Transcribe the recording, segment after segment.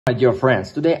My dear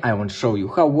friends, today I want to show you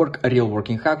how work a real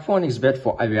working hack for 1xbet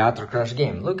for Aviator Crash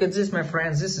game. Look at this, my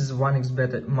friends. This is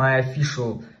 1xbet, my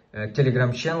official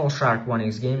Telegram channel, Shark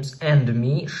 1x Games, and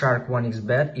me, Shark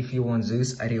 1xbet. If you want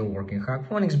this a real working hack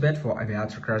for 1xbet for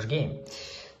Aviator Crash game.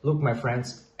 Look, my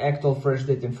friends, actual fresh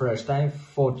date and fresh time,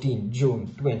 14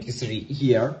 June 23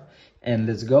 here, and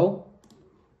let's go.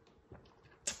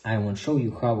 I want to show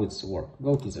you how it's work.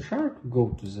 Go to the Shark,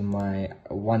 go to the my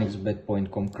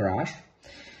 1xbet.com crash.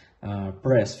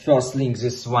 Press first link,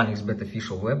 this is 1xbet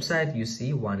official website, you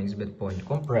see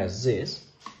 1xbet.com, press this.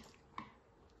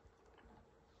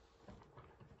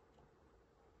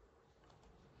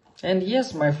 And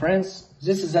yes, my friends,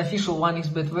 this is official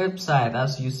 1xbet website.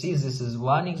 As you see, this is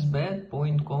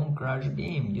 1xbet.com crash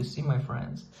game. You see, my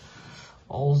friends,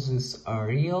 all this are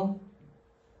real.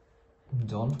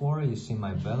 Don't worry, you see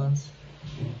my balance.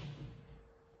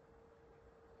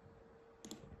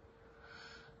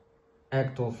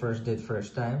 Actual first date,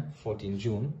 first time, 14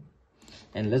 June.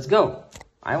 And let's go.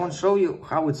 I want to show you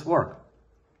how it's work.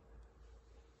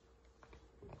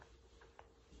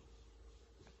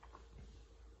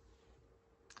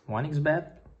 One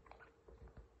xbet.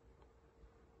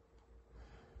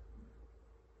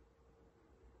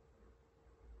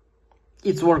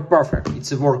 It's work perfect.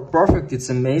 It's a work perfect. It's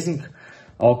amazing.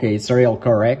 Okay, it's real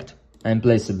correct. And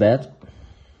place a bet.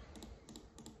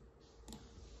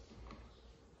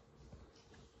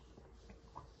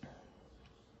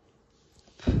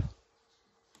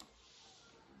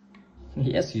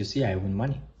 Yes, you see, I win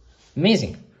money.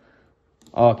 Amazing.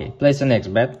 Okay, place the next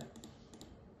bet.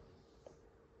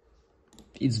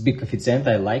 It's big coefficient,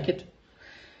 I like it.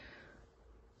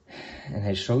 And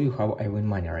I show you how I win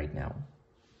money right now.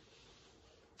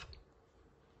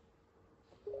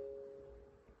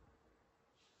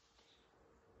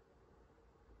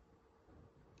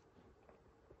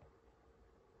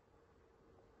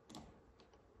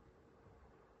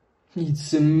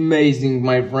 It's amazing,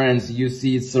 my friends. You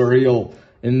see, it's real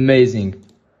amazing.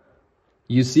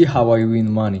 You see how I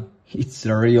win money. It's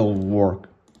real work.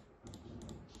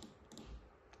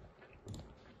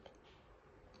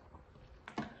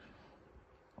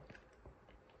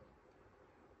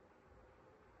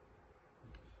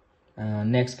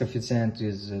 Next coefficient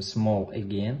is small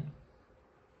again.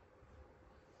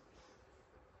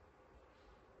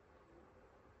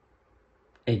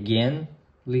 Again.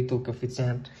 Little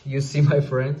coefficient. You see, my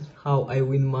friends, how I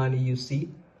win money, you see?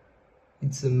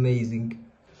 It's amazing.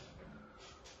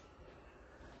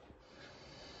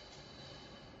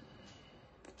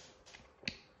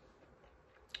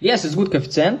 Yes, it's good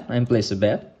coefficient. I place a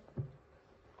bet.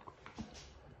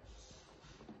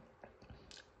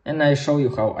 And I show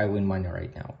you how I win money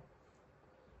right now.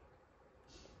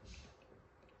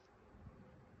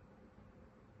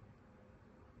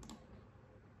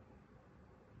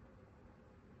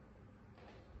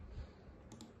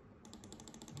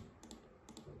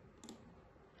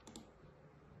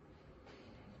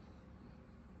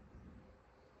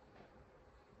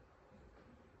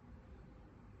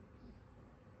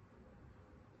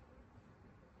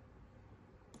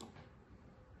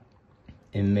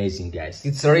 Amazing, guys.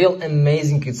 It's real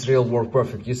amazing. It's real work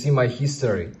perfect. You see my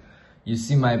history. You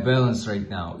see my balance right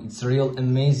now. It's real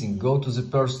amazing. Go to the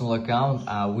personal account,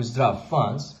 withdraw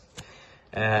funds,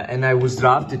 and I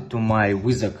withdrawed it to my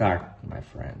Visa card, my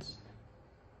friends.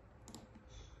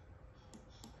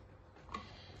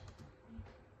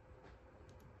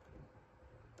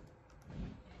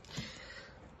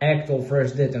 Actual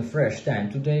fresh date and fresh time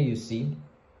today, you see.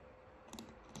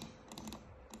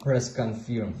 Press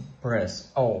confirm, press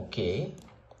OK.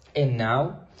 And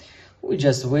now we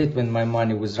just wait when my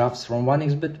money withdraws from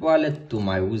 1xbet wallet to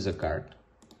my Visa card.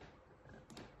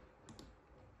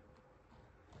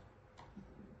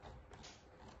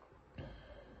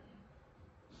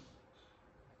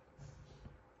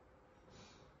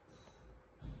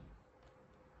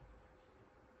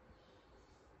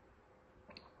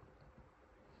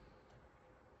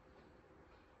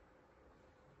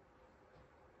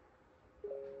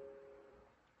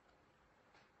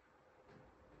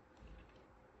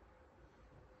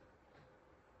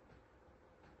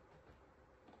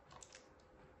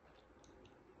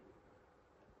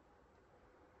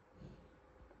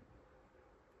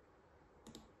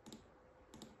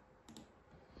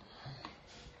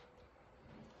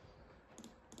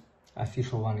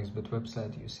 Official 1xbet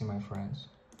website, you see, my friends.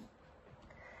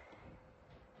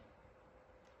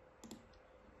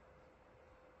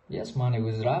 Yes, money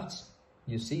withdraws,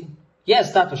 you see.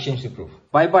 Yes, status change approved.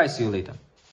 Bye bye, see you later.